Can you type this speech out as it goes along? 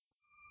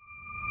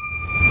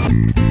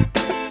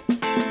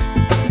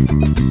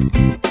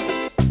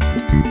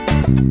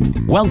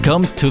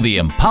Welcome to the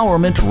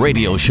Empowerment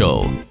Radio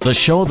Show, the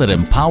show that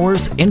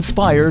empowers,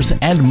 inspires,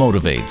 and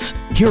motivates.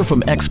 Hear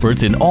from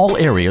experts in all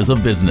areas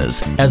of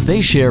business as they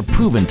share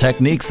proven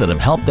techniques that have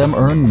helped them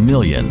earn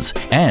millions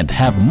and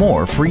have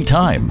more free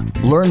time.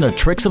 Learn the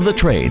tricks of the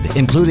trade,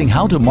 including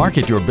how to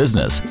market your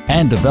business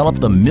and develop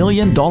the $1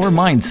 million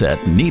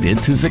mindset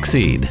needed to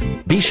succeed.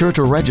 Be sure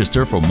to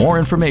register for more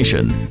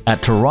information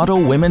at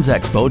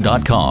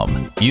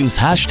TorontoWomen'sExpo.com. Use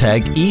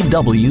hashtag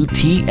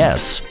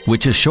EWTS,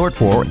 which is short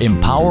for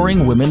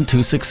Empowering Women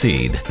to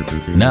Succeed.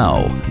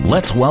 Now,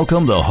 let's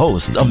welcome the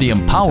host of the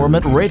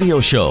Empowerment Radio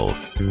Show,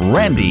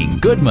 Randy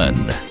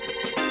Goodman.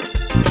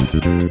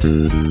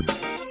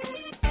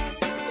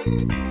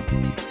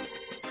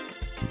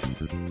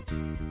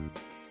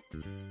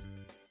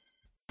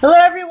 Hello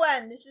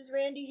everyone, this is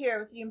Randy here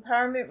with the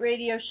Empowerment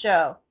Radio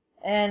Show,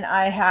 and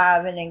I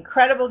have an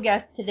incredible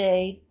guest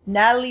today,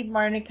 Natalie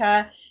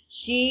Marnica.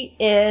 She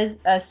is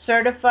a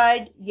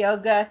certified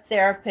yoga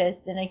therapist,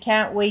 and I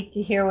can't wait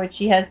to hear what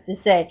she has to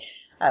say.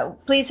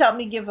 Please help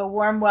me give a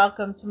warm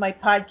welcome to my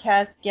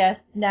podcast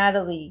guest,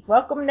 Natalie.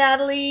 Welcome,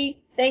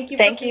 Natalie. Thank you.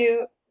 Thank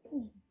you.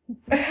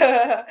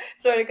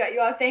 Sorry to cut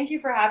you off. Thank you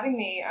for having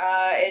me.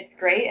 It's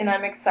great, and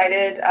I'm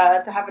excited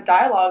to have a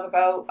dialogue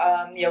about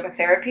yoga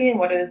therapy and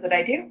what it is that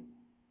I do.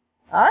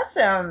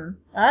 Awesome.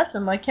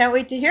 I can't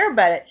wait to hear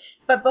about it.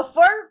 But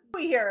before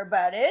we hear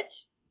about it,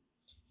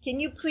 can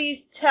you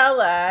please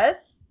tell us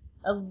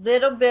a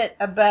little bit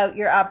about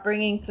your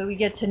upbringing so we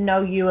get to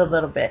know you a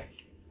little bit?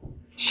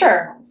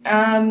 Sure.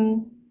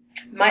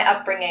 My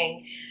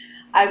upbringing.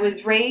 I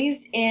was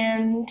raised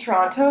in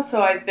Toronto,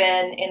 so I've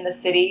been in the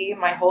city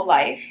my whole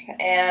life.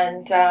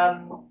 And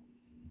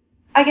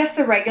I guess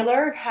the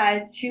regular. I've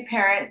had two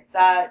parents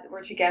that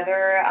were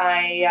together.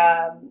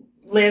 I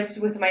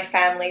lived with my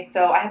family,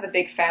 so I have a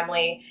big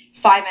family,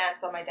 5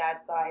 aunts on my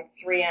dad's side,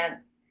 3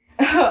 aunts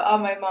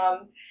on my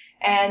mom's.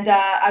 And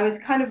I was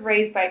kind of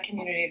raised by a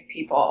community of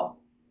people,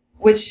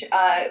 which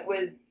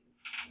was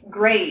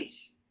great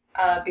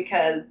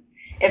because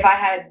if I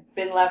had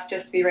been left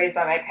just to be raised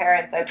by my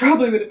parents, I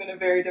probably would have been a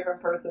very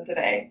different person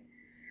today.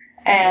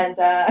 And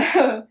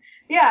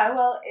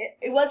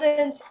it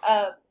wasn't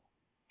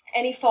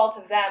any fault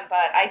of them,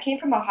 but I came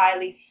from a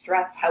highly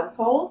stressed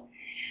household.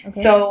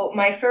 Okay. So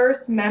my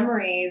first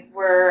memories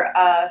were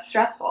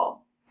stressful.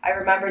 I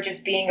remember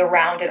just being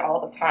around it all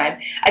the time.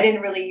 I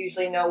didn't really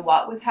usually know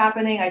what was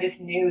happening. I just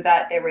knew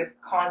that there was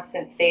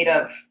constant state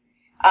of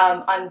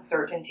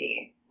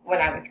uncertainty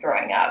when I was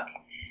growing up.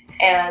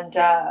 And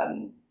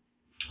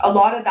a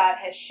lot of that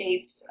has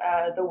shaped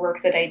the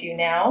work that I do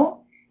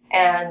now,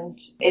 and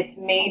it's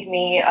made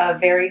me a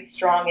very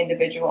strong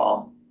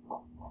individual.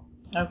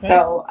 Okay.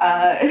 So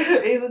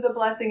it was a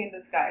blessing in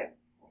disguise.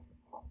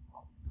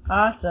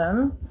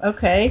 Awesome.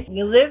 Okay.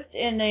 You lived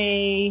in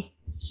a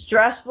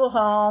stressful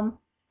home,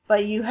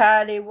 but you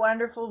had a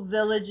wonderful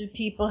village of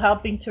people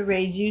helping to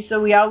raise you. So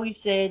we always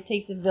say it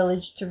takes a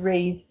village to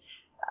raise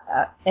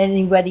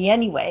anybody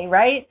anyway,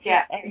 right?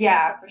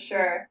 Yeah, for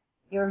sure.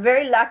 You're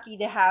very lucky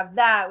to have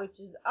that, which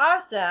is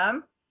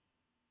awesome.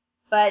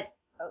 But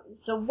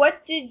so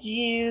what did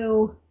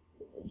you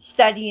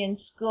study in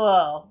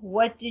school?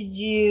 What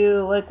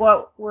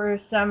were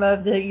some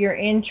of your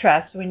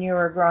interests when you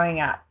were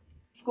growing up?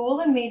 School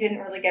and me didn't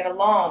really get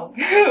along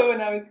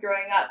when I was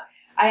growing up.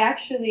 I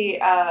actually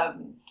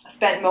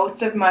spent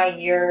most of my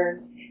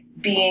years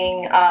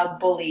being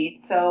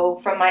bullied. So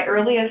from my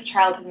earliest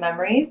childhood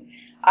memories,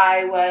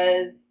 I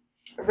was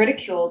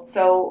ridiculed.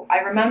 So I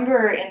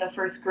remember in the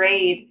first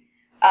grade,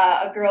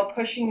 a girl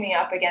pushing me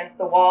up against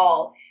the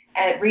wall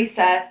at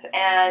recess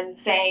and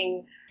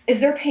saying, "Is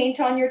there paint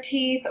on your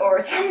teeth?"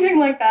 or something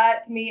like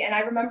that to me. And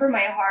I remember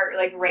my heart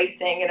like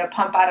racing and a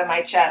pump out of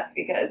my chest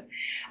because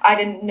I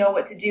didn't know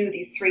what to do with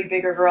these 3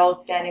 bigger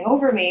girls standing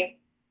over me.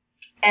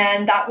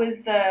 And that was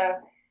the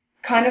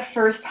kind of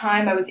first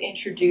time I was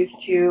introduced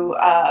to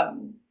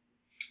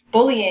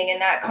bullying in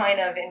that kind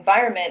of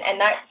environment. And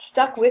that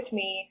stuck with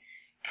me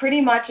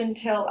pretty much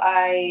until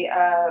I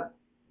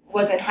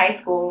was in high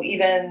school,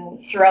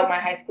 even throughout my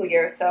high school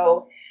year.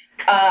 So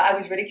I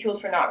was ridiculed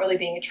for not really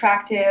being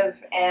attractive,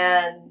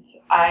 and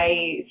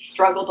I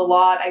struggled a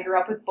lot. I grew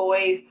up with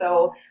boys,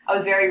 so I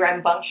was very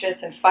rambunctious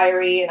and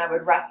fiery, and I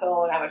would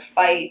wrestle, and I would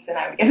fight, and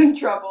I would get in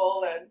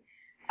trouble, and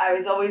I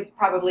was always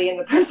probably in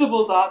the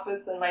principal's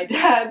office, and my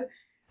dad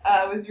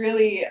was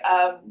really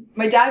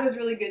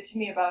good to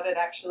me about it,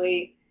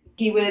 actually.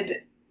 He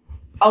would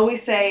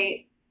always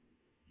say,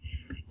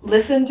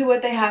 listen to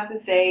what they have to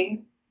say,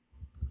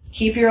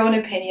 keep your own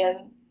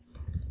opinion,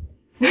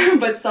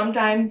 but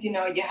sometimes, you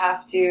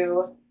have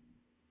to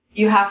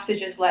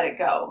just let it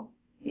go.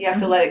 You have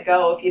to let it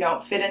go. If you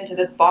don't fit into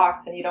this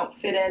box and you don't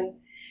fit in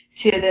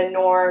to the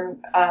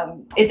norm,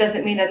 it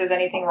doesn't mean that there's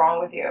anything wrong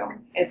with you.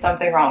 It's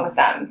something wrong with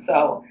them.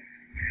 So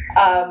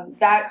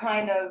that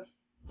kind of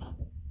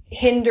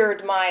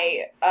hindered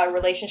my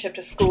relationship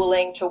to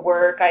schooling, to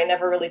work. I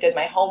never really did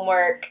my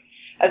homework.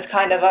 I was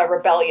kind of a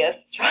rebellious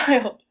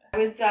child. I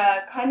was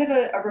kind of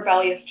a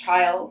rebellious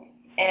child,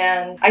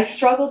 and I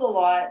struggled a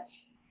lot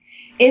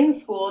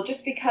in school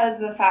just because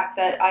of the fact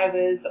that I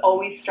was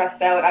always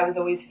stressed out. I was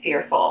always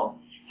fearful.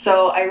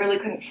 So I really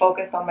couldn't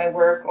focus on my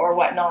work or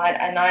whatnot.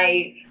 And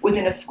I was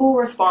in a school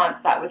response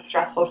that was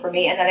stressful for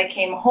me. And then I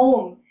came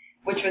home,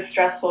 which was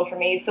stressful for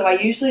me. So I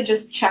usually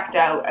just checked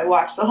out. I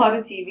watched a lot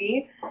of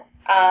TV.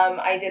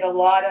 I did a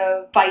lot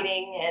of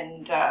fighting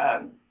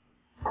and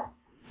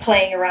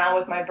playing around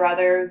with my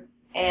brothers.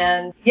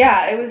 And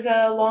yeah, it was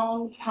a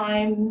long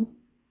time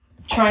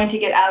trying to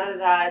get out of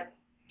that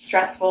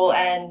stressful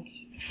and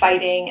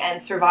fighting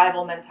and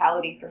survival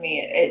mentality for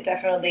me. It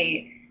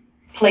definitely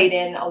played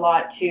in a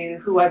lot to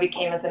who I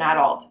became as an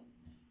adult.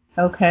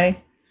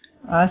 Okay,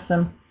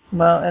 awesome.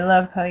 Well, I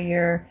love how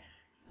you're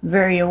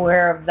very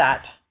aware of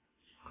that,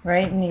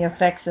 right, and the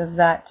effects of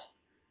that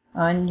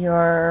on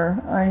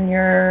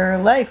your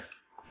life,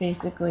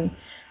 basically.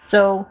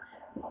 So,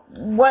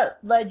 what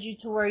led you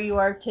to where you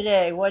are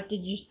today? What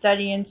did you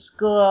study in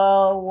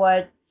school?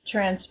 What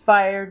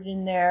transpired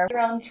in there?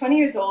 Around 20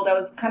 years old, I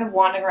was kind of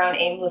wandering around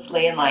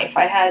aimlessly in life.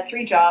 I had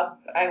 3 jobs.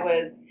 I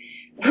was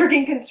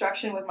working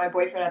construction with my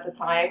boyfriend at the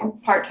time,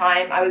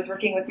 part-time. I was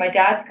working with my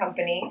dad's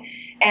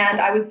company, and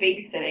I was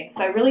babysitting.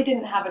 So I really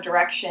didn't have a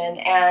direction,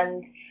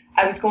 and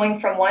I was going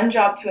from one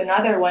job to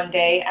another one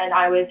day, and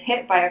I was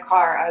hit by a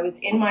car. I was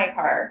in my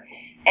car,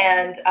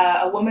 and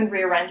a woman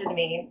rear-ended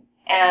me,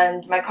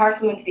 and my car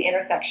flew into the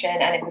intersection,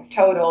 and it was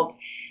totaled.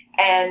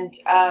 And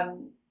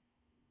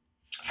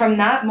from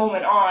that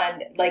moment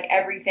on, like,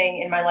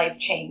 everything in my life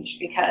changed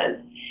because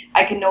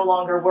I could no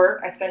longer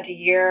work. I spent a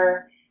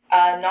year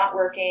not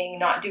working,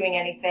 not doing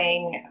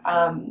anything.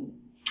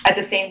 At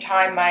the same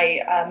time,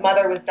 my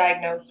mother was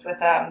diagnosed with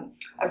a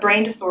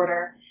brain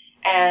disorder,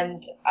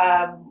 and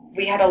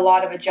we had a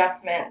lot of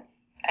adjustments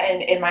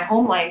in my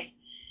home life.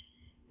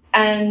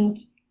 And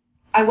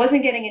I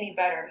wasn't getting any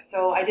better.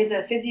 So I did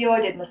the physio,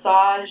 I did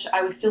massage.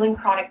 I was still in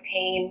chronic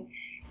pain.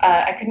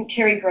 I couldn't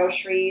carry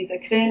groceries. I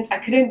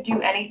couldn't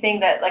do anything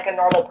that like a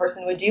normal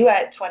person would do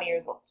at 20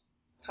 years old,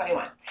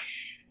 21.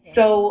 Okay.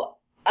 So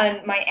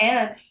my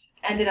aunt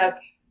ended up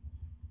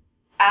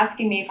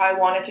asking me if I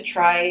wanted to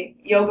try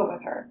yoga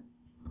with her.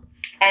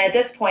 And at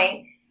this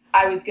point,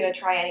 I was going to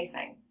try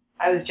anything.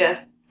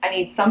 I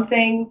need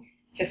something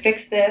to fix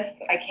this.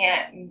 I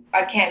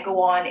can't go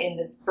on in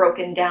this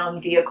broken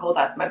down vehicle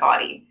that's my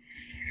body.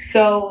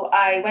 So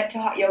I went to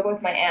hot yoga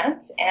with my aunt,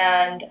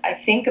 and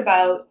I think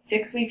about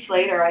 6 weeks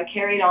later, I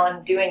carried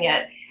on doing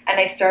it, and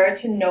I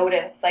started to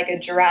notice like a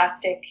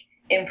drastic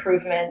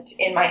improvement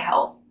in my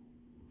health,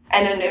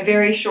 and in a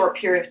very short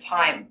period of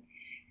time.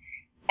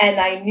 And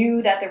I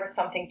knew that there was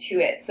something to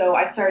it, so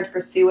I started to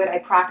pursue it. I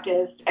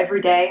practiced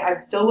every day.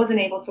 I still wasn't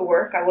able to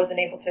work. I wasn't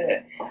able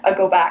to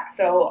go back,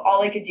 so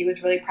all I could do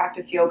was really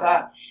practice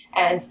yoga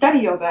and study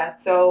yoga.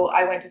 So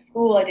I went to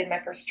school. I did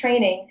my first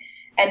training.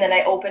 And then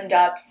I opened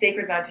up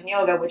Sacred Mountain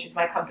Yoga, which is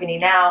my company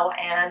now,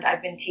 and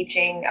I've been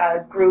teaching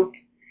group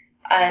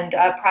and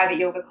private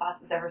yoga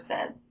classes ever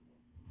since.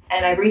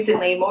 And I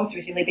most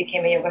recently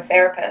became a yoga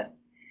therapist.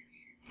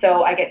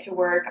 So I get to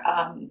work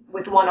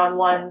with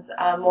one-on-ones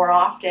more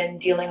often,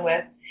 dealing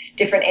with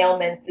different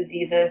ailments,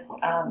 diseases,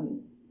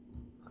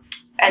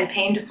 and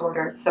pain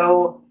disorders.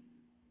 So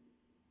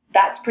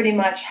that's pretty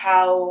much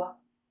how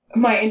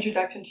my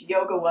introduction to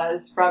yoga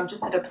was, from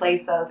just at a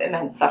place of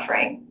immense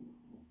suffering.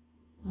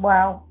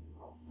 Wow.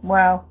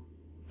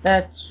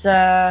 That's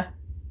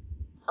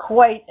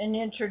quite an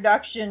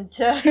introduction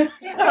to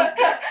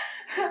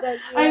that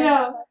you I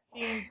know.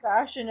 Being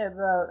passionate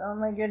about. Oh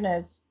my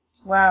goodness.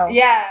 Wow.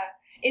 Yeah.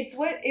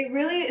 It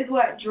really is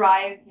what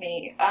drives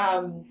me,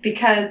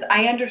 because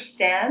I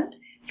understand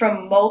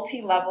from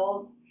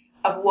multi-levels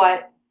of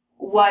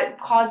what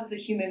causes a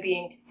human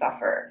being to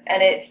suffer.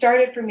 And it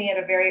started for me at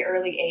a very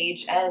early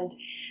age, and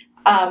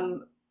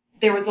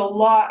there was a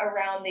lot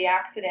around the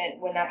accident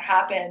when that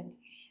happened.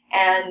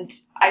 And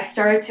I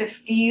started to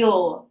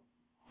feel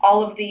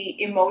all of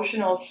the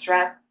emotional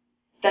stress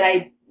that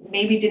I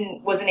maybe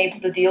wasn't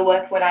able to deal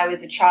with when I was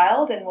a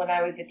child and when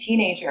I was a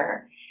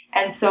teenager.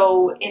 And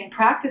so in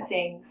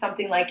practicing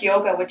something like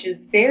yoga, which is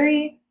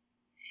very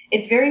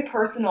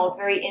personal, it's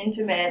very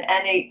intimate,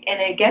 and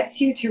it gets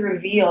you to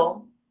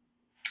reveal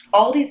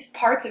all these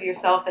parts of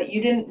yourself that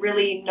you didn't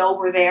really know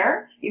were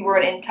there, you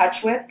weren't in touch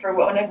with, for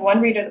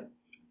one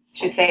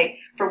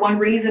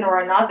reason or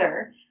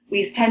another.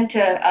 We tend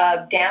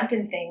to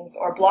dampen things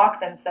or block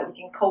them so that we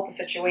can cope with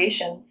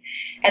situations.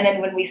 And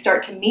then when we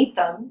start to meet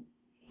them,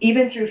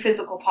 even through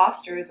physical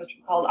postures, which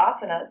we call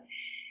asanas,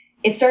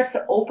 it starts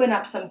to open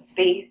up some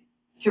space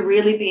to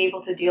really be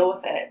able to deal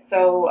with it.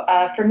 So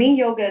for me,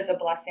 yoga is a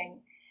blessing,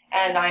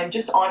 and I'm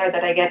just honored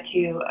that I get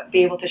to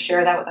be able to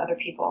share that with other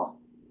people.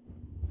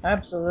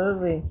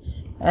 Absolutely.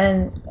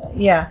 And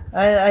yeah,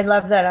 I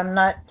love that. I'm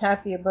not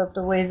happy about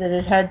the way that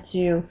it had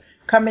to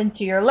come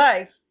into your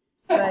life,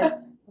 but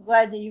I'm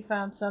glad that you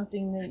found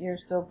something that you're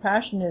so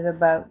passionate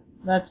about.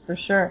 That's for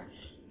sure.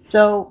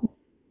 So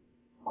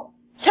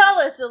tell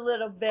us a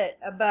little bit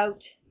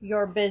about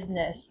your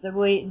business, the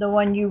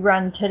one you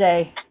run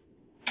today.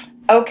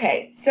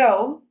 Okay,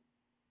 so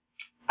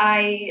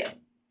I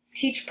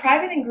teach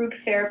private and group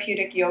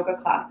therapeutic yoga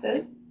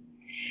classes,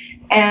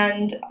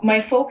 And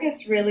my focus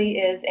really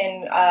is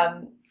in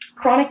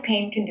chronic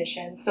pain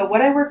conditions. So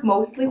what I work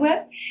mostly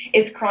with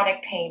is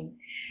chronic pain.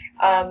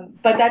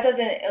 But that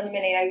doesn't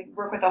eliminate, I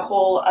work with a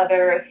whole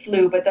other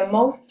slew, but the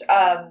most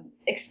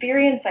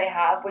experience I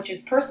have, which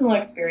is personal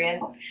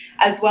experience,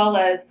 as well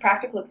as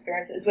practical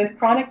experience, is with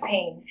chronic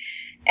pain.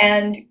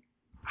 And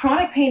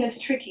chronic pain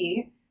is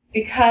tricky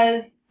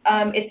because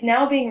it's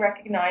now being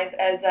recognized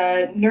as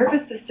a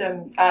nervous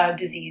system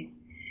disease.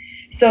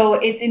 So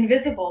it's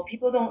invisible.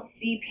 People don't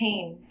see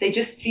pain. They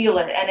just feel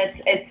it. And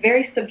it's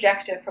very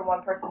subjective from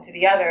one person to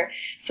the other.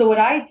 So what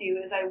I do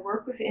is I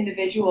work with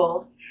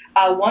individuals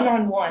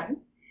one-on-one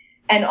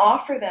and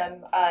offer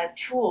them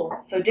tools,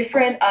 so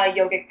different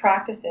yogic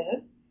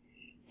practices,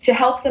 to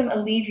help them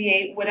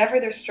alleviate whatever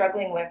they're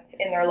struggling with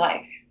in their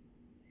life.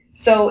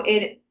 So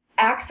it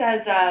acts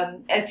as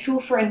a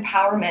tool for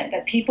empowerment,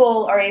 that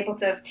people are able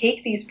to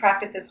take these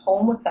practices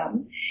home with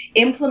them,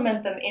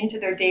 implement them into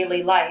their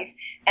daily life,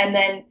 and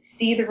then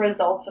see the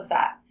results of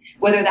that,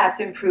 whether that's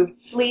improved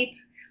sleep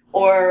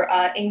or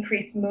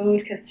increased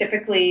mood, because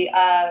typically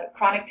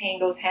chronic pain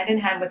goes hand in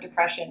hand with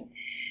depression.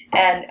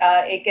 And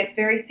it gets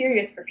very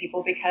serious for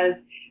people because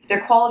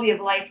their quality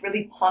of life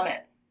really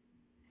plummets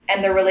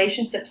and their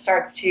relationship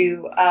starts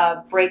to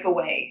break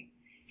away.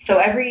 So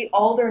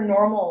all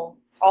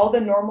the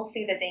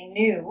normalcy that they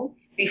knew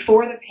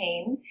before the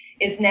pain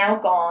is now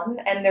gone,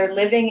 and they're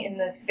living in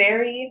this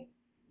very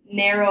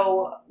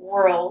narrow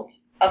world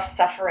of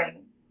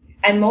suffering.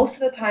 And most of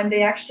the time,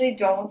 they actually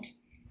don't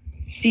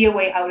see a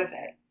way out of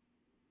it.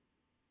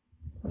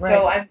 Right.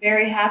 So I'm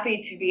very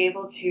happy to be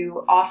able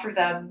to offer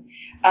them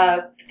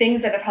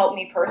things that have helped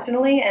me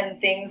personally and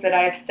things that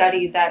I've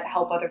studied that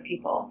help other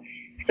people.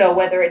 So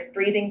whether it's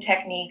breathing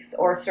techniques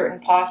or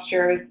certain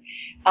postures,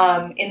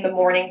 in the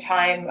morning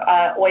time,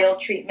 oil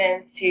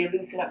treatments to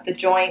loosen up the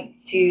joints,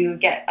 to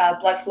get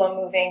blood flow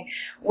moving,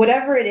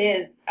 whatever it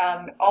is,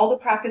 all the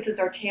practices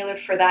are tailored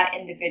for that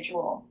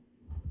individual.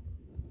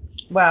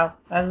 Wow,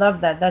 I love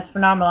that. That's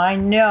phenomenal. I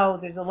know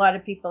there's a lot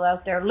of people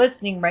out there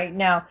listening right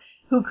now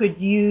who could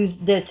use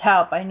this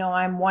help. I know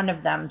I'm one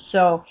of them.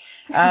 So,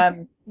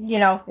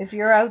 if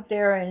you're out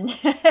there and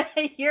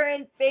you're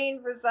in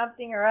pain for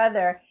something or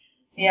other,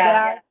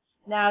 that's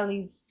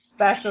Natalie's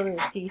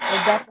specialty.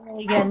 So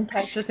definitely get in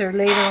touch with her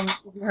later and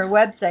give you her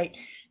website.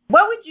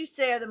 What would you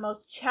say are the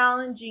most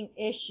challenging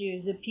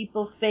issues that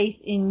people face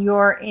in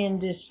your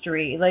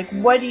industry? Like,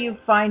 what do you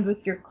find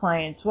with your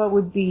clients? What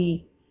would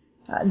be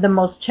the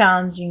most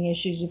challenging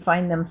issues you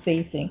find them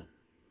facing?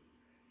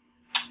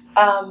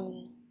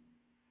 The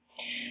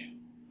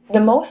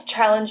most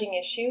challenging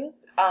issues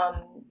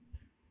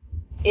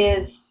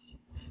is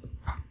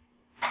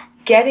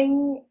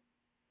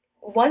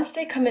once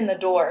they come in the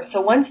door,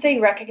 so once they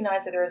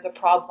recognize that there is a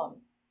problem,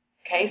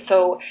 okay,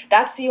 so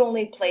that's the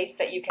only place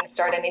that you can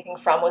start anything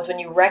from, was when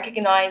you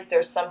recognize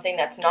there's something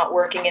that's not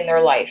working in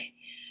their life.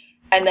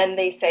 And then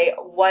they say,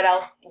 what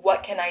else,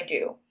 what can I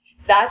do?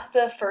 That's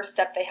the first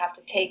step they have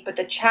to take. But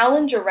the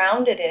challenge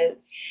around it is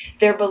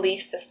their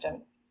belief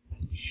system.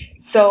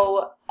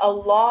 So a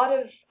lot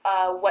of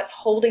what's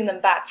holding them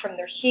back from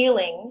their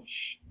healing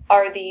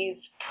are these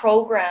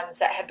programs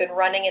that have been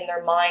running in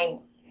their mind,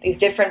 these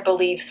different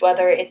beliefs,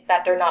 whether it's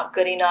that they're not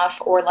good enough,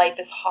 or life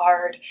is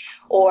hard,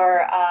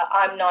 or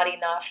I'm not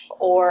enough,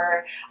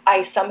 or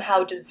I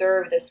somehow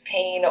deserve this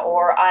pain,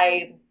 or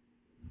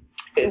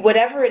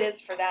whatever it is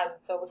for them.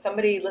 So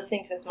somebody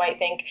listening to this might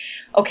think,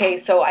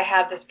 okay, so I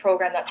have this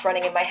program that's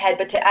running in my head,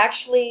 but to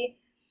actually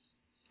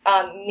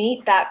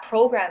meet that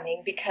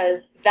programming,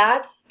 because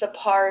that's the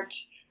part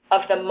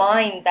of the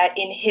mind that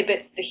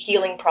inhibits the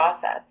healing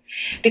process.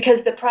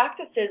 Because the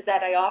practices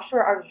that I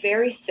offer are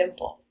very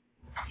simple.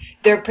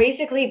 They're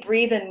basically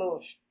breathe and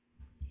move.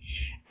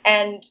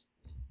 And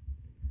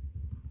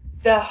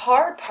the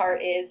hard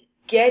part is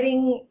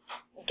getting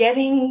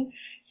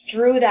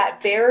through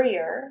that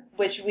barrier,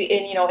 which we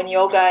in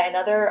yoga and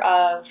other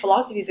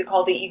philosophies we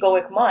call the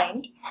egoic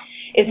mind,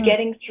 is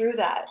getting through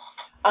that,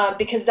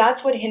 because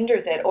that's what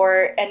hinders it.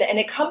 And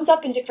it comes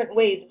up in different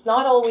ways. It's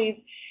not always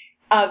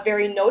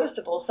very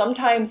noticeable.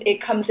 Sometimes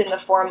it comes in the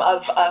form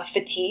of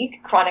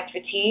fatigue, chronic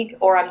fatigue,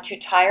 or I'm too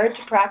tired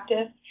to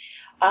practice,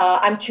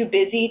 I'm too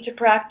busy to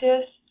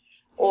practice,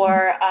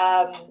 or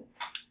I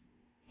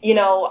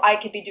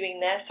could be doing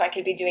this, I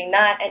could be doing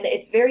that, and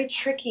it's very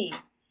tricky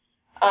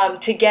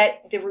to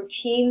get the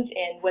routines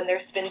in when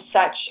there's been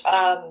such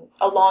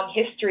a long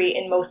history,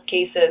 in most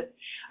cases,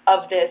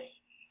 of this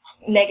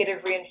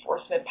negative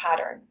reinforcement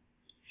pattern.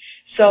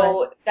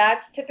 So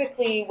that's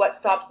typically what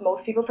stops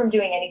most people from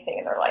doing anything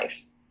in their life,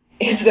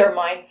 is their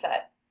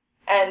mindset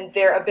and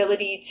their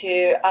ability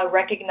to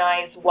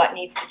recognize what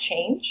needs to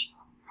change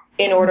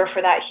in order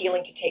for that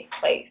healing to take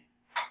place.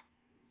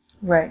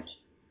 Right.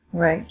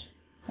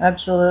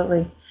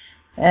 Absolutely.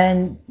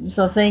 And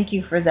so thank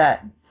you for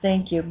that.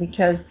 Thank you,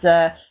 because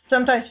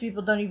sometimes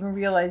people don't even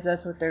realize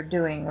that's what they're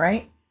doing,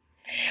 right?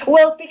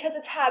 Well, it's because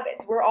it's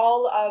habits. We're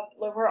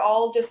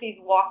all just these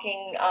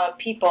walking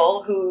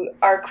people who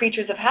are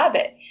creatures of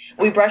habit.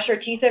 We brush our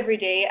teeth every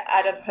day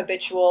out of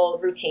habitual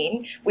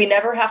routine. We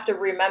never have to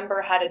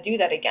remember how to do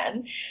that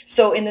again.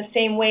 So in the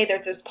same way,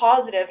 there's this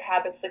positive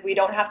habits, like we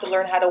don't have to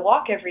learn how to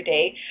walk every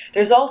day.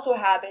 There's also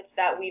habits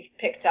that we've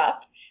picked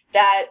up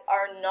that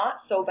are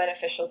not so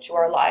beneficial to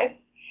our lives,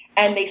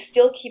 and they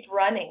still keep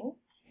running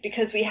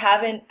because we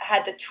haven't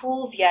had the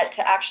tools yet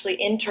to actually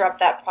interrupt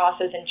that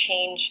process and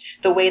change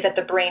the way that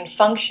the brain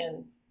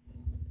functions.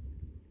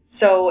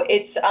 So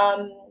it's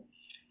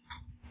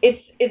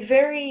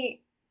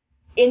very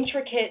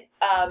intricate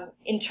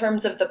in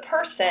terms of the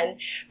person,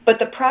 but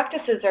the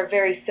practices are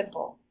very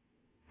simple.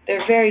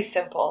 They're very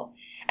simple.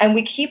 And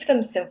we keep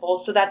them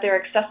simple so that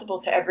they're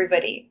accessible to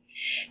everybody.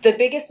 The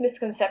biggest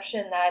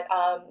misconception that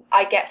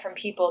I get from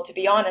people, to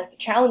be honest, the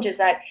challenge is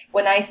that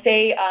when I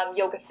say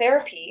yoga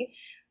therapy,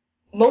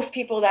 most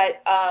people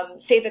that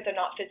say that they're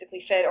not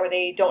physically fit or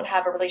they don't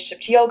have a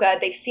relationship to yoga,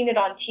 they've seen it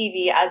on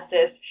TV as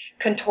this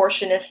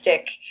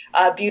contortionistic,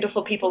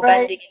 beautiful people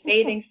bending in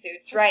bathing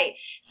suits, right?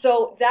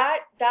 So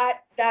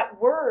that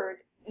word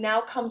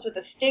now comes with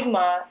a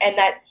stigma, and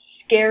that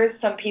scares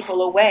some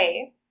people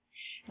away.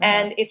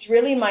 And it's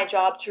really my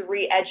job to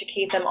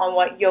re-educate them on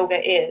what yoga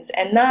is.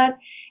 And that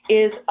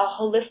is a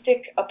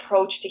holistic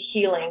approach to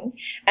healing.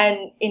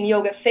 And in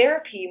yoga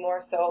therapy,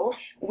 more so,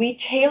 we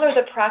tailor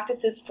the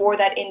practices for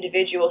that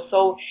individual.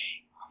 So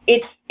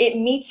it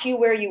meets you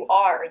where you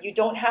are. You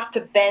don't have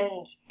to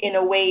bend in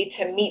a way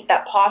to meet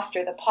that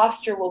posture. The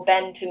posture will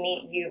bend to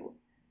meet you.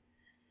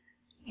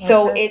 Okay.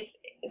 So it's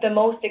the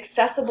most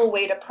accessible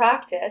way to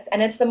practice,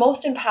 and it's the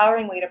most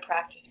empowering way to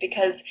practice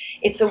because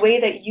it's a way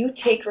that you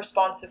take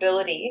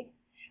responsibility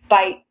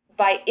by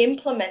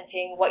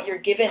implementing what you're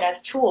given as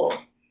tools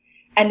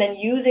and then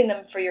using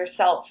them for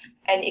yourself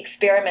and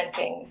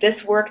experimenting. This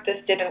worked,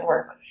 this didn't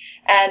work.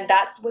 And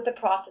that's what the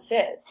process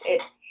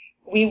is.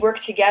 We work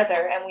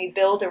together and we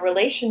build a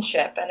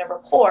relationship and a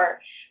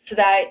rapport so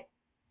that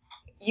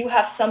you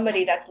have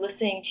somebody that's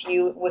listening to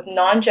you with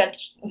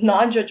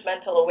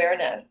non-judgmental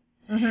awareness.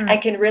 Mm-hmm.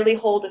 And can really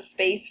hold a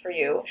space for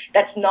you.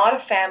 That's not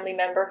a family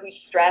member who's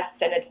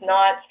stressed, and it's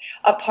not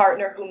a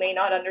partner who may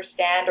not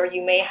understand or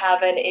you may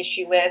have an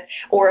issue with,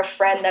 or a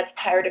friend that's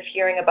tired of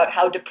hearing about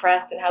how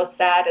depressed and how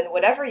sad and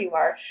whatever you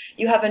are.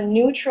 You have a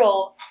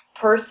neutral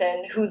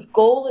person whose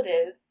goal it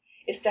is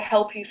to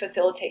help you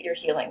facilitate your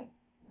healing.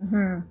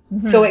 Mm-hmm.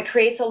 Mm-hmm. So it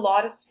creates a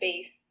lot of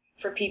space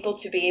for people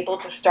to be able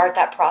to start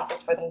that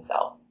process for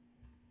themselves.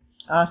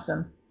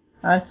 Awesome.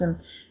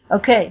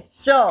 Okay,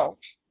 so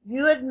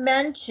you had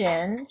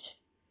mentioned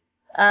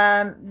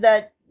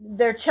that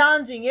their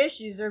challenging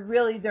issues are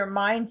really their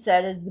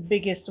mindset is the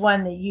biggest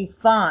one that you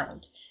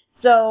find.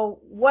 So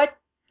what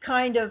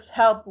kind of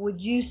help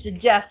would you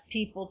suggest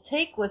people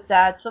take with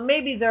that? So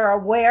maybe they're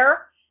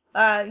aware,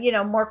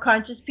 more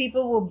conscious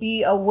people will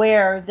be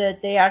aware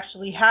that they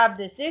actually have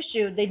this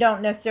issue. They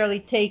don't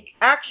necessarily take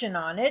action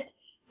on it,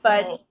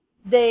 but mm-hmm.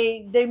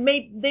 They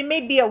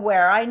may be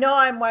aware. I know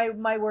I'm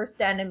my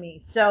worst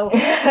enemy. So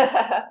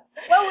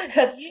what would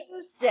you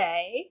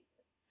say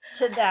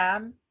to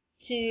them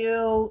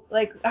to,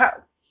 like,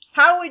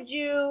 how would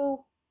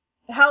you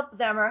help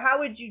them, or how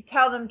would you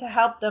tell them to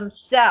help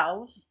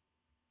themselves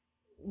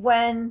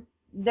when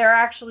they're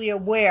actually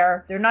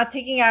aware? They're not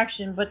taking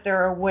action, but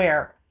they're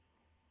aware.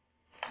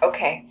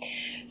 Okay.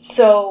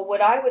 So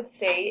what I would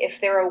say, if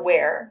they're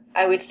aware,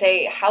 I would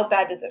say, how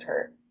bad does it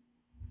hurt?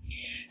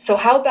 So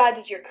how bad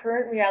does your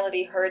current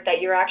reality hurt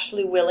that you're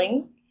actually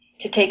willing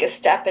to take a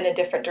step in a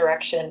different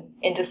direction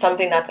into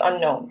something that's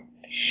unknown?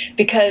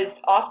 Because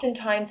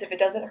oftentimes, if it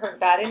doesn't hurt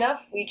bad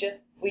enough, we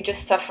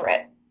just suffer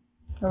it.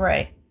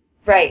 Right.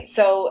 Right.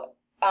 So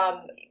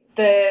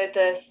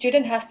the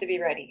student has to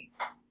be ready,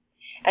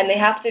 and they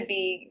have to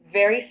be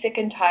very sick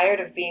and tired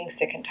of being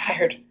sick and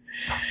tired,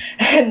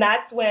 and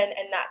that's when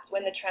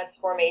the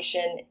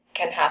transformation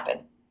can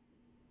happen.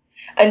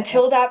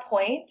 Until that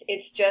point,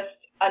 it's just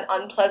an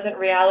unpleasant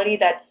reality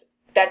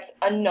that's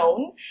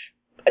unknown,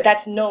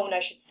 that's known,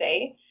 I should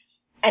say,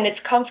 and it's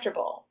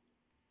comfortable.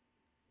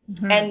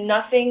 Mm-hmm. And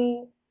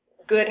nothing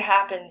good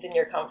happens in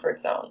your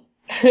comfort zone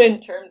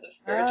in terms of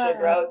spiritual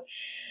growth.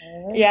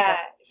 Yeah.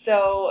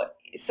 So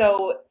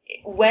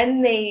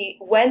when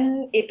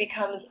it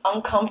becomes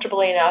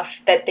uncomfortable enough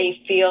that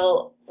they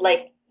feel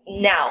like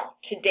now,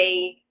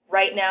 today,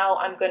 right now,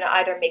 I'm going to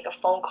either make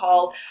a phone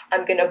call,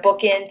 I'm going to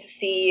book in to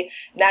see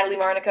Natalie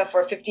Marnica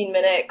for a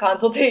 15-minute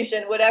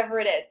consultation, whatever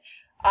it is.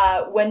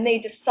 When they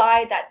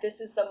decide that this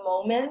is the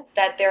moment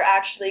that they're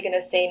actually going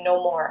to say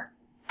no more.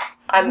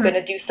 I'm going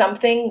to do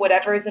something,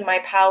 whatever is in my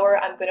power.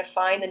 I'm going to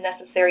find the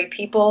necessary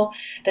people,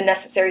 the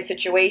necessary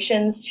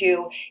situations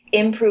to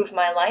improve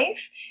my life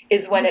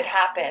is when it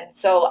happens.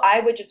 So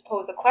I would just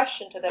pose a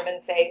question to them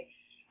and say,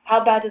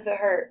 how bad does it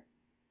hurt?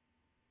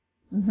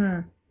 Mm-hmm.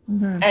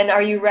 Mm-hmm. And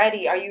are you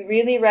ready? Are you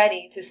really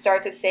ready to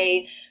start to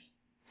say,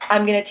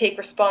 I'm going to take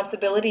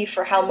responsibility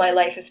for how my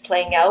life is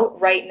playing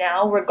out right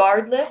now,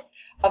 regardless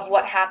of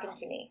what happened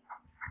to me?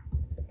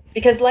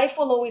 because life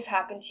will always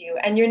happen to you,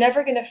 and you're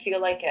never going to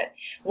feel like it.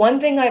 One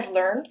thing I've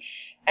learned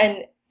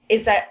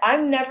is that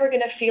I'm never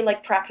going to feel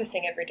like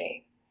practicing every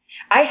day.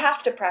 I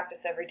have to practice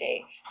every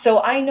day. So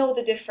I know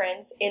the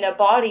difference in a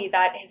body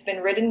that has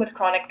been ridden with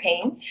chronic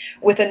pain,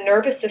 with a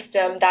nervous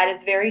system that is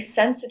very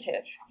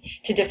sensitive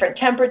to different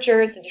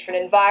temperatures, to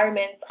different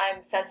environments.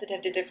 I'm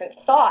sensitive to different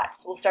thoughts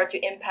will start to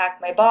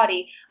impact my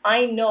body.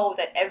 I know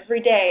that every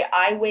day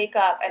I wake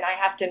up and I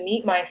have to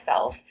meet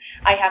myself.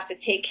 I have to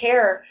take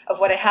care of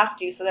what I have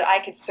to so that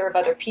I could serve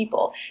other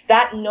people.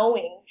 That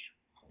knowing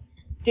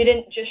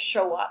didn't just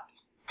show up.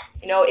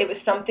 It was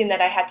something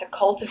that I had to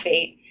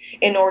cultivate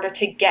in order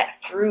to get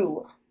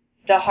through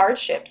the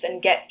hardships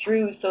and get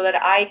through so that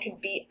I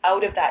could be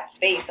out of that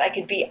space. I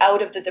could be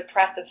out of the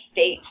depressive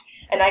state,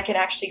 and I can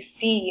actually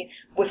see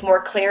with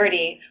more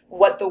clarity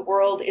what the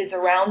world is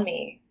around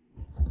me.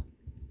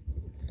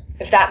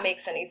 If that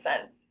makes any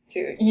sense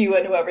to you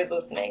and whoever's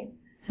listening.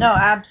 No,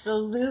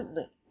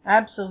 absolutely.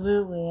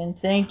 Absolutely. And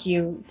thank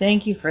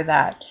you for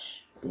that.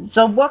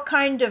 So what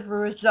kind of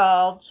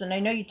results, and I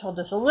know you told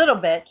us a little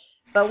bit,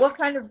 but what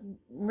kind of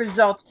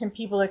results can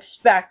people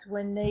expect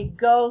when they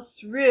go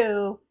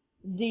through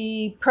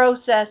the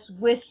process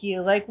with you?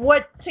 Like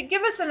to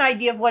give us an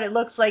idea of what it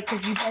looks like,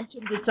 because you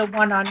mentioned it's a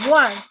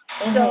one-on-one.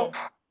 Mm-hmm. So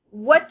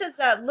what does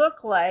that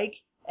look like?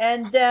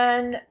 And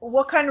then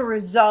what kind of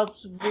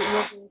results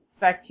will we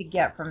expect to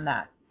get from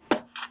that?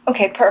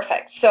 Okay,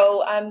 perfect.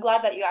 So I'm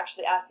glad that you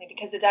actually asked me,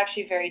 because it's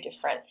actually very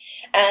different.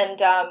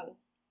 And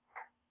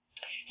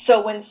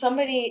so when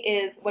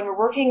we're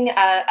working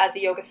as a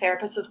yoga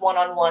therapist with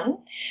one-on-one,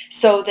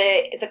 so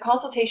the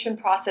consultation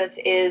process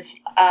is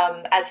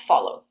as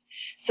follows.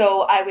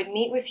 So I would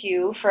meet with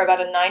you for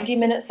about a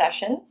 90-minute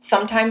session.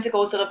 Sometimes it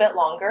goes a little bit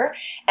longer,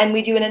 and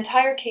we do an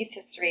entire case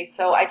history.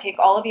 So I take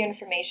all of your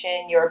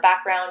information, your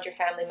background, your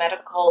family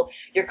medical,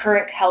 your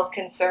current health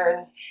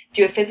concerns,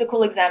 do a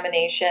physical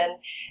examination,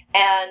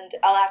 and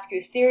I'll ask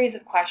you a series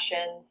of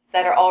questions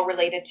that are all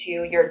related to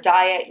your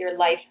diet, your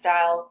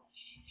lifestyle,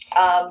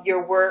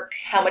 your work,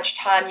 how much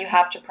time you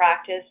have to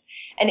practice.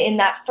 And in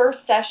that first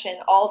session,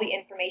 all the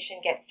information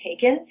gets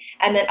taken,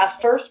 and then a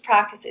first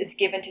practice is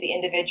given to the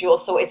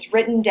individual. So it's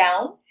written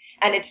down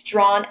and it's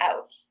drawn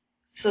out.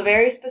 So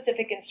very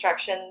specific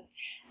instructions,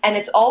 and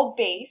it's all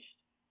based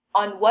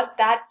on what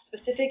that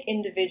specific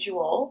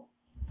individual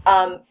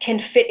can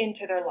fit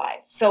into their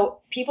lives.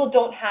 So people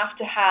don't have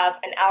to have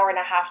an hour and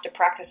a half to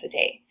practice a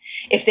day.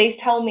 If they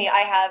tell me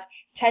I have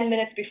 10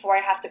 minutes before I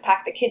have to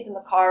pack the kids in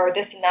the car, or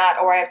this and that,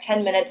 or I have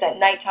 10 minutes at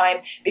nighttime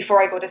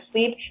before I go to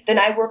sleep, then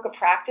I work a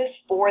practice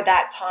for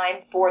that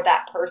time for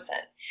that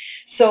person.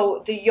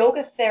 So the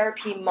yoga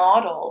therapy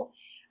model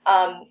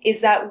is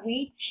that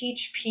we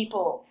teach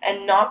people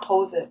and not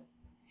poses.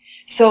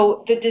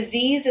 So the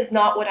disease is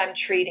not what I'm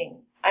treating.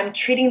 I'm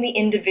treating the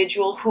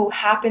individual who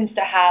happens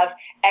to have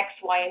X,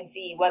 Y, and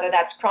Z, whether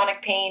that's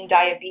chronic pain,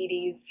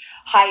 diabetes,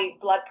 high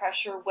blood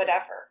pressure,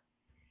 whatever.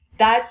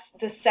 That's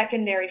the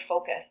secondary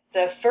focus.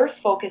 The first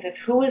focus is,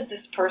 who is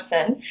this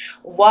person?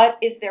 What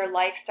is their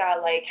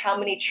lifestyle like? How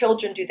many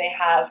children do they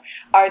have?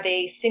 Are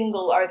they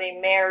single? Are they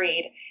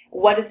married?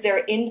 What is their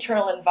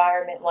internal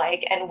environment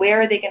like? And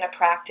where are they going to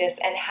practice?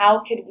 And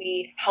how could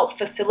we help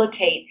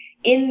facilitate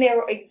in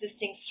their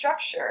existing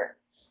structure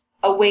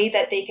a way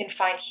that they can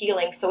find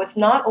healing, so it's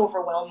not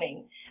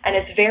overwhelming and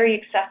it's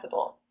very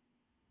accessible.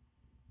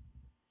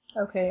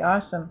 Okay,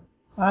 awesome.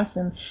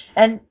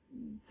 And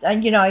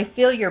I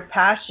feel your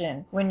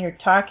passion when you're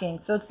talking.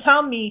 So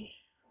tell me,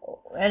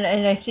 and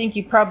I think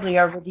you probably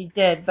already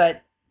did,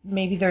 but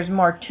maybe there's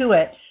more to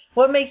it.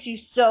 What makes you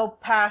so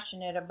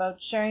passionate about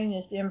sharing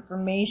this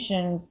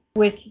information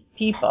with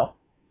people?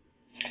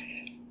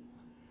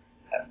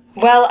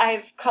 Well,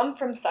 I've come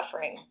from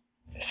suffering.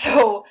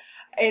 So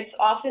it's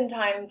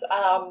oftentimes,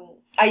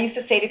 I used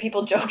to say to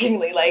people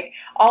jokingly, like,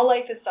 all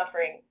life is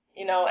suffering,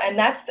 and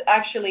that's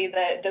actually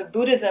the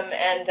Buddhism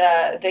and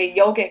the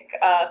yogic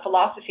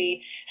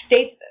philosophy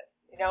states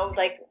this,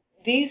 like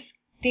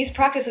these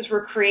practices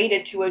were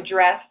created to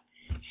address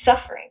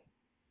suffering.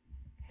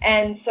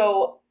 And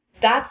so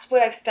that's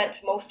what I've spent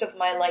most of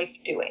my life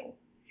doing.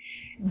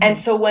 Mm-hmm.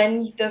 And so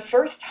when the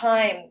first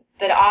time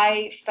that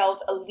I felt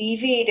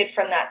alleviated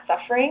from that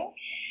suffering,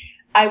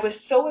 I was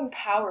so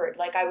empowered,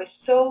 like I was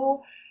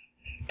so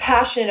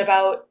passionate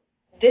about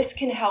this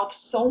can help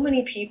so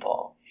many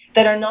people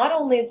that are not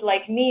only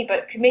like me,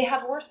 but may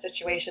have worse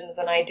situations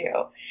than I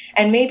do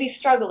and may be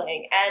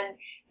struggling. And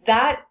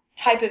that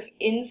type of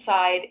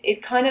inside,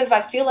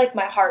 I feel like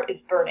my heart is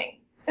burning.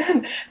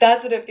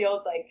 That's what it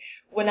feels like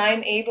when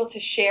I'm able to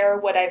share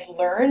what I've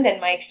learned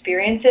and my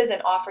experiences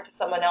and offer to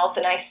someone else,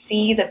 and I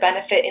see the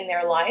benefit in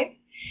their life.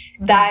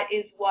 Mm-hmm. That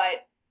is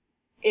what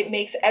it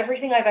makes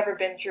everything I've ever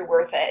been through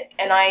worth it.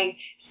 And I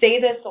say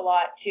this a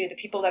lot to the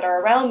people that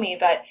are around me,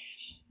 but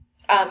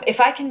if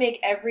I can make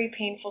every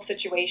painful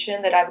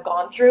situation that I've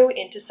gone through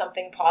into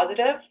something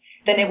positive,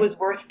 then it was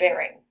worth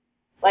bearing.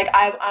 Like,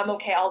 I'm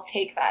okay, I'll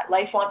take that.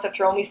 Life wants to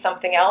throw me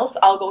something else,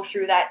 I'll go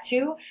through that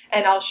too,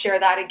 and I'll share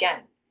that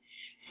again.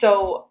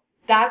 So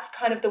that's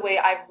kind of the way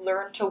I've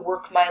learned to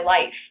work my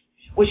life.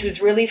 which was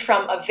really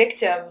from a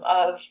victim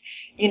of,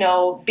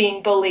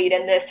 being bullied,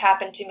 and this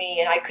happened to me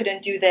and I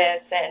couldn't do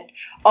this, and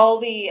all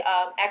the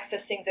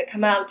excess things that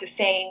come out, to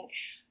saying,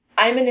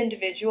 I'm an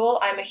individual,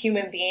 I'm a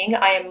human being,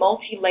 I am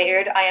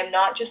multi-layered, I am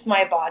not just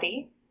my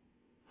body,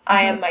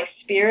 I am my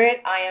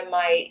spirit, I am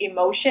my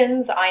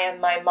emotions, I am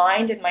my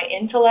mind and my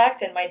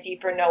intellect and my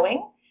deeper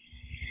knowing,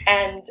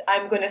 and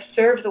I'm going to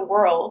serve the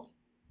world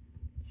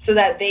so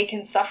that they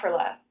can suffer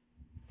less.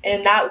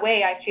 In that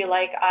way, I feel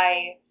like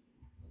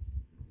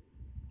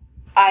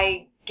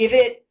I give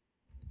it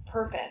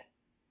purpose.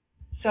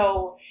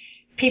 So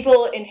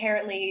people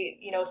inherently,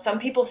 some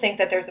people think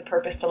that there's a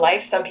purpose to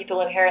life. Some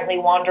people inherently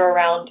wander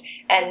around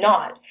and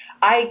not.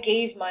 I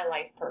gave my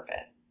life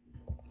purpose.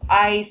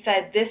 I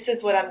said, this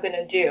is what I'm going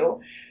to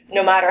do,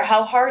 no matter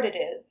how hard it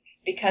is,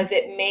 because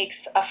it makes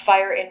a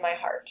fire in my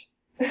heart.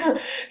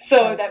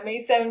 So that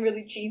may sound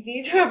really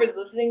cheesy to whoever's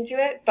listening to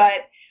it,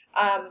 but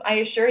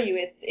I assure you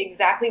it's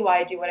exactly why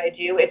I do what I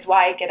do. It's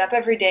why I get up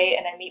every day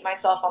and I meet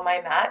myself on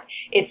my mat.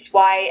 It's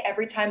why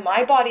every time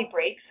my body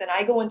breaks and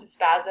I go into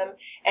spasm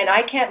and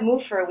I can't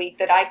move for a week,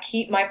 that I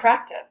keep my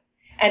practice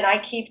and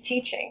I keep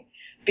teaching,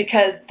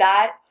 because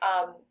that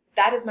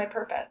is my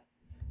purpose.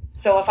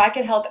 So if I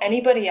can help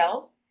anybody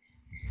else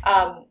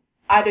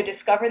either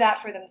discover that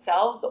for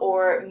themselves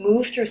or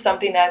move through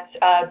something that's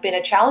been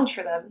a challenge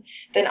for them,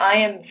 then I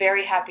am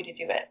very happy to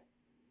do it.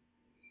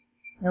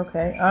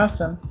 Okay,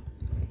 awesome.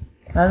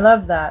 I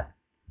love that.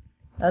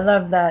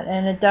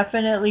 And it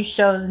definitely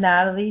shows,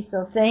 Natalie,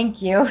 so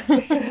thank you.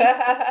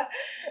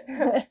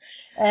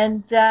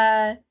 And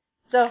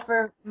so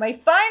for my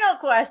final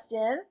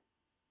question,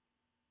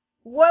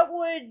 what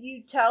would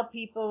you tell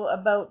people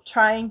about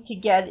trying to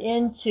get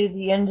into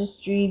the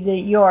industry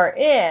that you're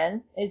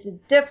in? Is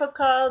it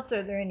difficult?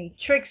 Are there any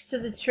tricks to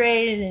the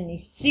trade?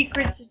 Any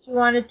secrets that you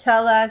want to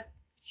tell us?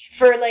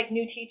 For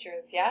new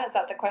teachers, yeah? Is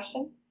that the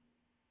question?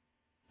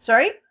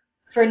 Sorry?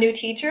 For new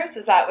teachers,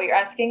 is that what you're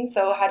asking?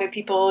 So how do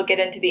people get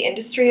into the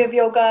industry of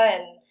yoga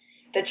and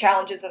the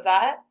challenges of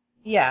that?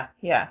 Yeah.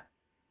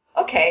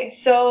 Okay,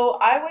 so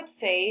I would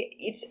say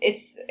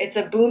it's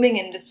a booming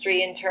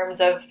industry in terms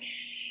of,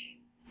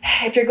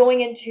 if you're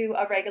going into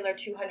a regular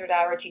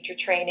 200-hour teacher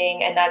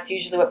training, and that's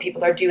usually what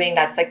people are doing,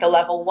 that's like the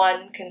level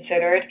 1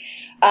 considered,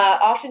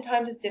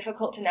 oftentimes it's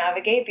difficult to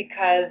navigate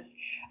because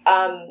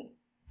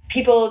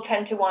people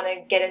tend to want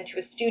to get into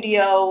a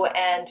studio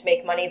and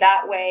make money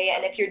that way.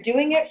 And if you're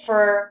doing it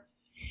for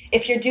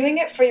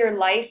your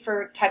life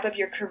or type of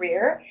your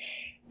career,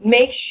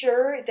 make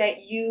sure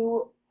that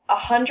you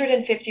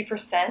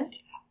 150%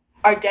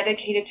 are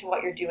dedicated to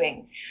what you're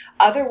doing.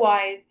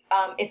 Otherwise,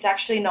 it's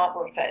actually not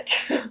worth it.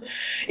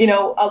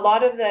 A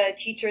lot of the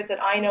teachers that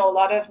I know, a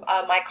lot of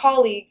my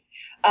colleagues,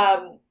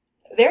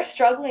 they're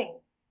struggling.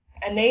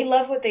 And they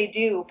love what they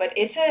do, but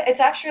it's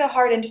actually a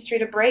hard industry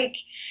to break.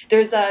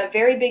 There's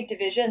very big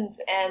divisions,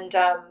 and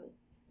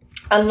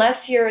unless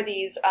you're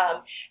these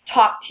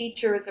top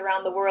teachers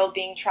around the world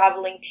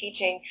traveling,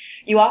 teaching,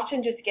 you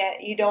often just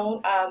you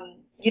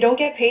don't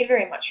get paid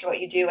very much for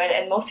what you do,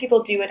 and most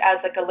people do it as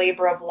like a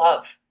labor of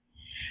love.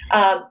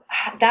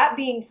 That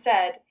being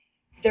said,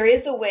 there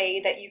is a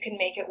way that you can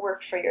make it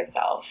work for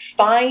yourself.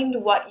 Find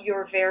what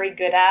you're very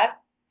good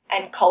at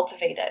and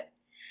cultivate it,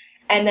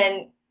 and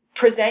then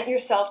present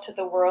yourself to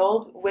the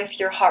world with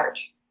your heart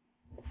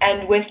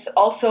and with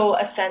also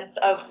a sense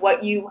of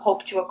what you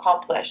hope to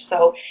accomplish.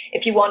 So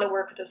if you want to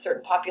work with a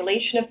certain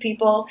population of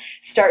people,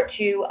 start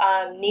to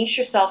niche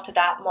yourself to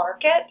that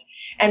market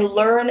and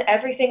learn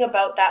everything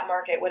about that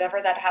market, whatever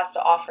that has to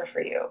offer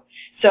for you.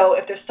 So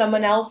if there's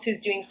someone else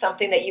who's doing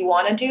something that you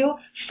want to do,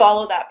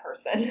 follow that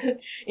person.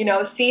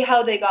 See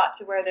how they got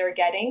to where they're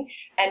getting,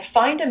 and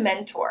find a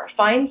mentor.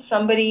 Find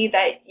somebody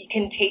that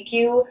can take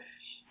you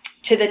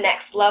to the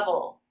next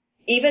level.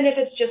 Even if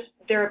it's just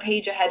they're a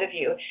page ahead of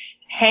you,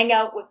 hang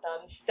out with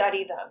them,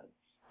 study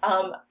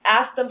them,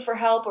 ask them for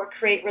help or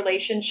create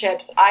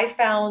relationships. I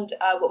found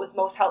what was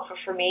most helpful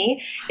for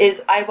me is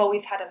I've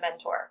always had a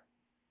mentor.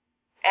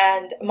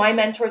 And my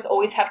mentors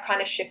always have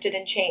kind of shifted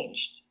and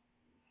changed.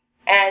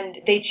 And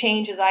they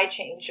change as I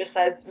change, just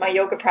as my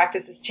yoga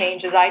practices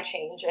change as I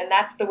change. And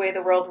that's the way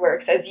the world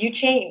works. As you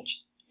change,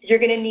 you're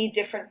going to need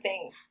different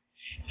things.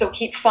 So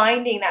keep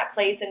finding that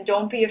place, and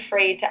don't be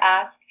afraid to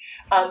ask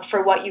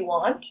for what you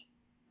want.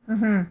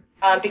 Mm-hmm.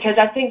 Because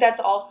I think that's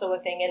also a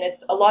thing, and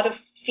it's a lot of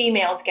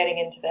females getting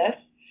into this,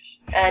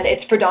 and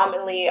it's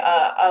predominantly,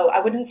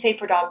 I wouldn't say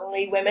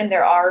predominantly women.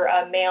 There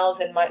are males,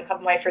 and a couple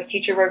of my first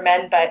teachers were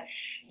men, but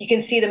you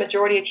can see the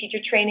majority of teacher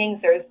trainings,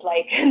 there's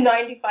like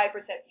 95%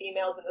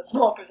 females and a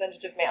small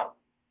percentage of males.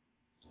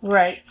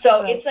 Right.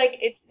 So right.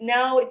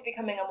 It's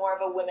becoming a more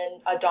of a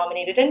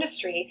women-dominated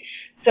industry.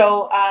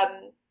 So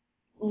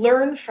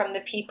learn from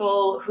the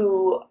people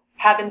who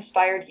have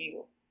inspired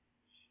you,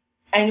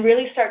 and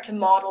really start to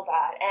model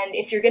that. And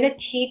if you're going to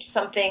teach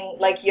something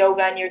like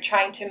yoga and you're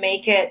trying to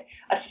make it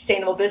a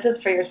sustainable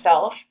business for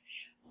yourself,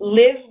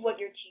 live what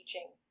you're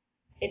teaching.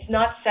 It's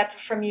not separate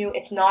from you.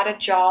 It's not a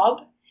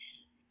job.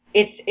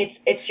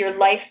 It's your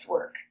life's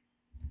work.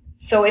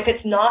 So if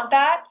it's not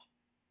that,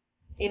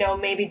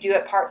 maybe do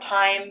it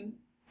part-time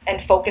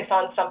and focus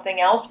on something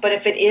else. But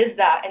if it is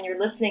that and you're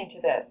listening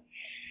to this,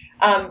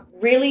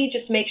 really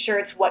just make sure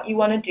it's what you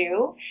want to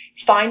do.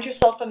 Find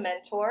yourself a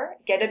mentor.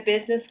 Get a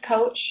business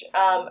coach.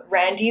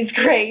 Randy's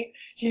great.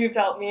 She's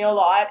helped me a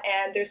lot.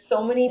 And there's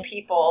so many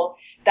people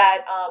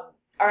that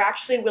are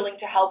actually willing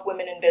to help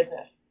women in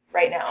business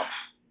right now,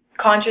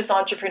 conscious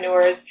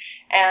entrepreneurs.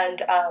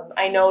 And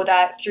I know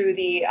that through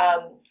the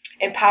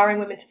Empowering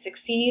Women to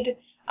Succeed,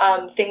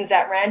 things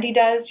that Randy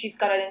does, she's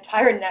got an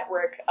entire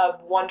network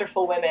of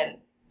wonderful women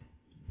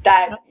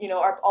that,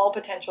 are all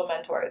potential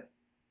mentors.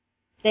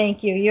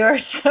 Thank you. You're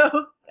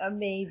so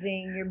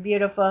amazing. You're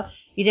beautiful.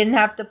 You didn't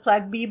have to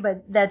plug me,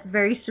 but that's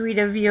very sweet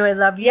of you. I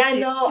love you. Yeah, too.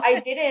 no, I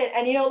didn't.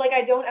 And,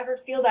 I don't ever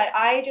feel that.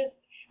 I just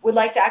would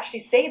like to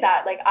actually say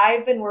that.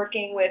 I've been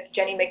working with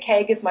Jenny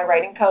McKaig as my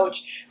writing coach.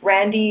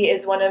 Randy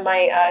is one of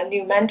my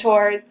new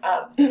mentors.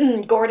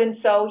 Gordon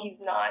So, he's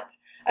not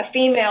a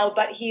female,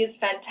 but he is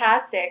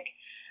fantastic.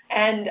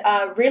 And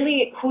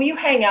really, who you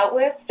hang out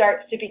with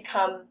starts to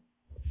become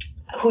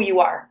who you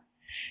are.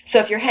 So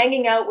if you're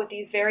hanging out with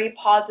these very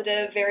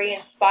positive, very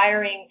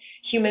inspiring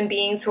human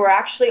beings who are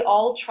actually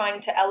all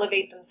trying to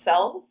elevate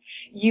themselves,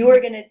 you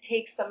are going to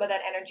take some of that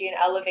energy and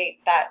elevate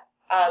that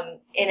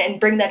and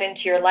bring that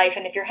into your life.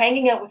 And if you're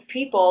hanging out with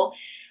people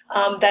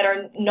that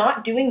are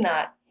not doing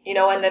that,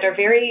 and that are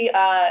very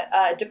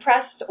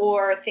depressed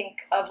or think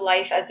of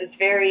life as this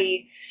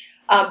very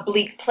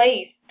bleak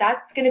place,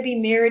 that's going to be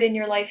mirrored in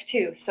your life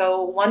too.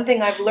 So one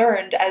thing I've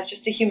learned as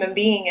just a human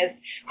being is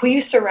who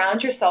you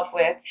surround yourself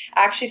with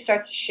actually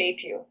starts to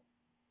shape you.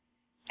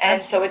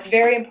 And so it's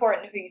very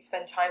important who you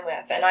spend time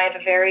with. And I have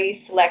a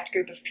very select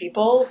group of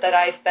people that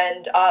I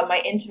spend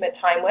my intimate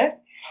time with,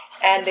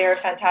 and they're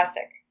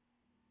fantastic.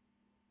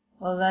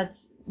 Well,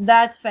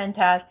 that's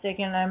fantastic,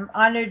 and I'm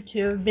honored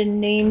to have been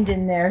named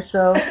in there.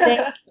 So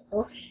thank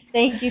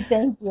you.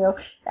 Thank you.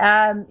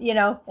 And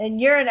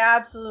you're an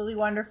absolutely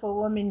wonderful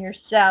woman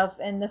yourself.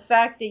 And the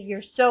fact that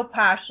you're so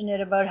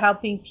passionate about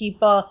helping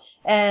people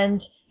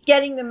and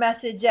getting the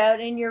message out,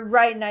 and you're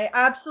right. And I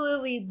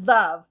absolutely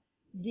love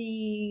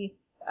the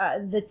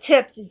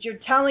tips that you're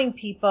telling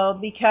people,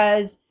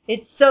 because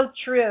it's so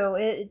true.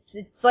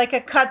 It's like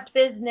a cut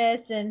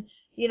business, and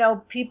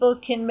people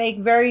can make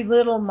very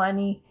little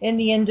money in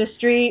the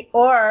industry,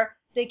 or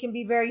they can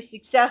be very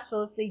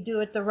successful if they do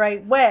it the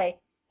right way.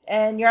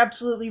 And you're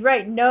absolutely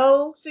right.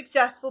 No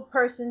successful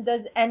person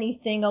does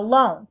anything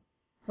alone,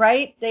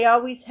 right? They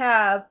always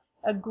have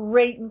a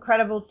great,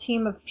 incredible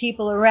team of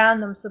people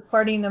around them,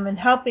 supporting them and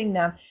helping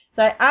them.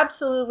 So I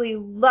absolutely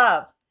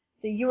love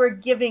that you are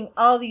giving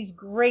all these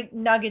great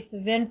nuggets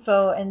of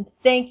info, and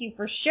thank you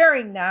for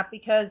sharing that,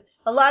 because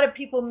a lot of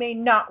people may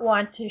not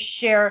want to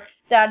share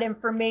that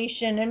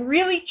information and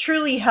really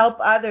truly help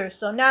others.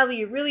 So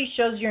Natalie, it really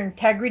shows your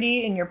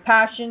integrity and your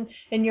passion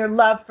and your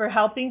love for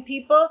helping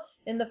people,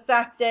 and the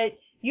fact that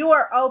you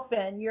are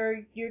open,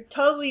 you're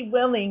totally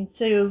willing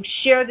to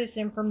share this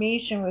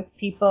information with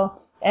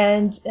people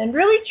and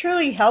really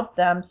truly help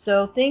them.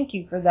 So thank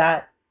you for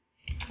that.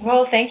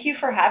 Well, thank you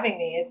for having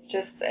me.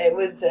 It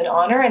was an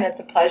honor and it's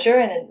a pleasure.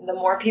 And the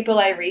more people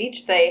I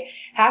reach, the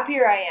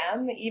happier I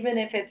am, even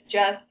if it's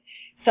just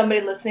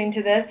somebody listening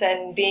to this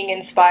and being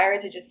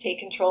inspired to just take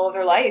control of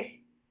their life.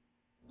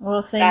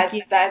 Well, thank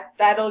you.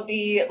 That'll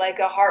be like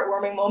a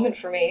heartwarming moment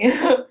for me.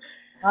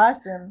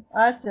 Awesome.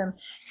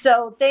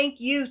 So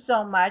thank you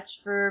so much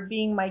for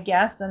being my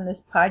guest on this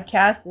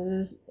podcast. It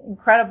was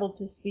incredible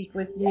to speak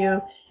with you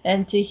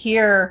and to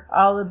hear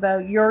all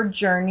about your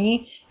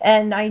journey.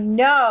 And I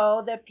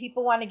know that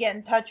people want to get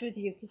in touch with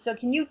you. So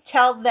can you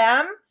tell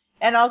them,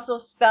 and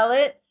also spell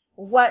it,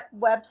 what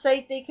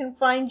website they can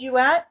find you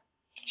at?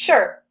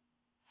 Sure.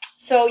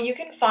 So you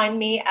can find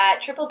me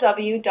at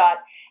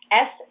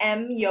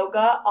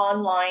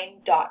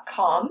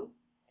www.smyogaonline.com.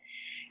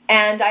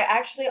 And I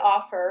actually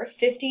offer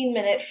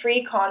 15-minute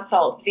free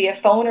consults via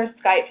phone or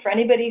Skype for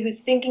anybody who's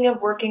thinking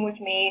of working with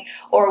me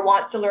or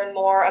wants to learn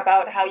more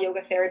about how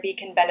yoga therapy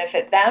can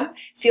benefit them.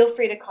 Feel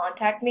free to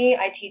contact me.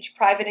 I teach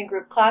private and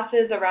group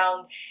classes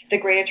around the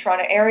Greater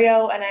Toronto area,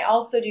 and I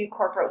also do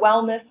corporate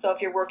wellness. So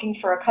if you're working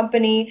for a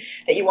company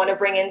that you want to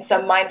bring in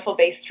some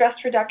mindful-based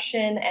stress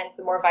reduction and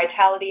some more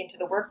vitality into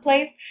the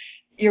workplace,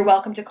 you're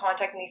welcome to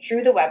contact me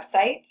through the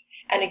website.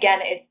 And again,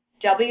 it's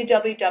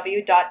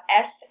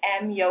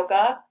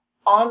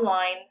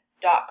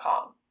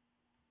www.smyogaonline.com.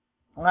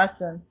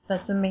 Awesome.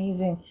 That's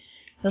amazing.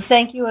 So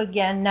thank you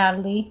again,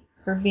 Natalie,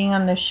 for being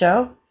on the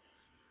show.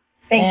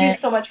 Thank you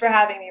so much for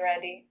having me,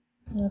 Randy.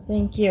 Well,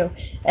 thank you.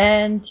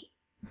 And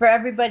for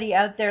everybody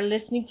out there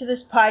listening to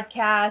this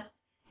podcast,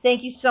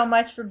 thank you so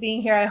much for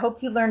being here. I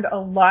hope you learned a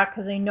lot,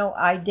 because I know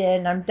I did,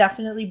 and I'm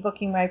definitely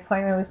booking my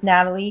appointment with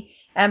Natalie.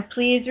 And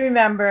please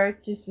remember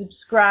to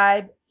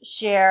subscribe,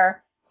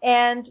 share,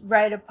 and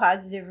write a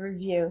positive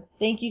review.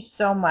 Thank you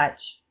so much.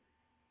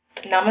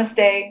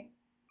 Namaste.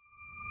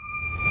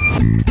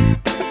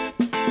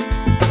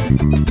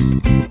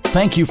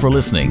 Thank you for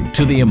listening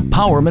to the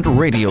Empowerment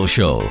Radio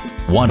Show.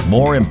 Want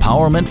more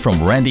empowerment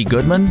from Randy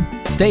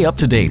Goodman? Stay up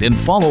to date and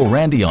follow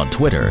Randy on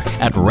Twitter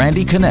at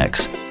Randy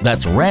Connects.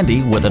 That's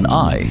Randy with an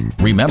I.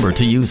 Remember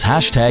to use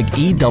hashtag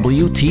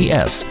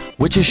EWTS,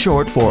 which is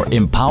short for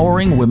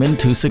Empowering Women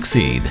to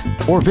Succeed.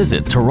 Or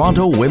visit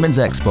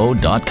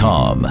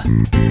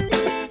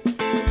TorontoWomen'sExpo.com.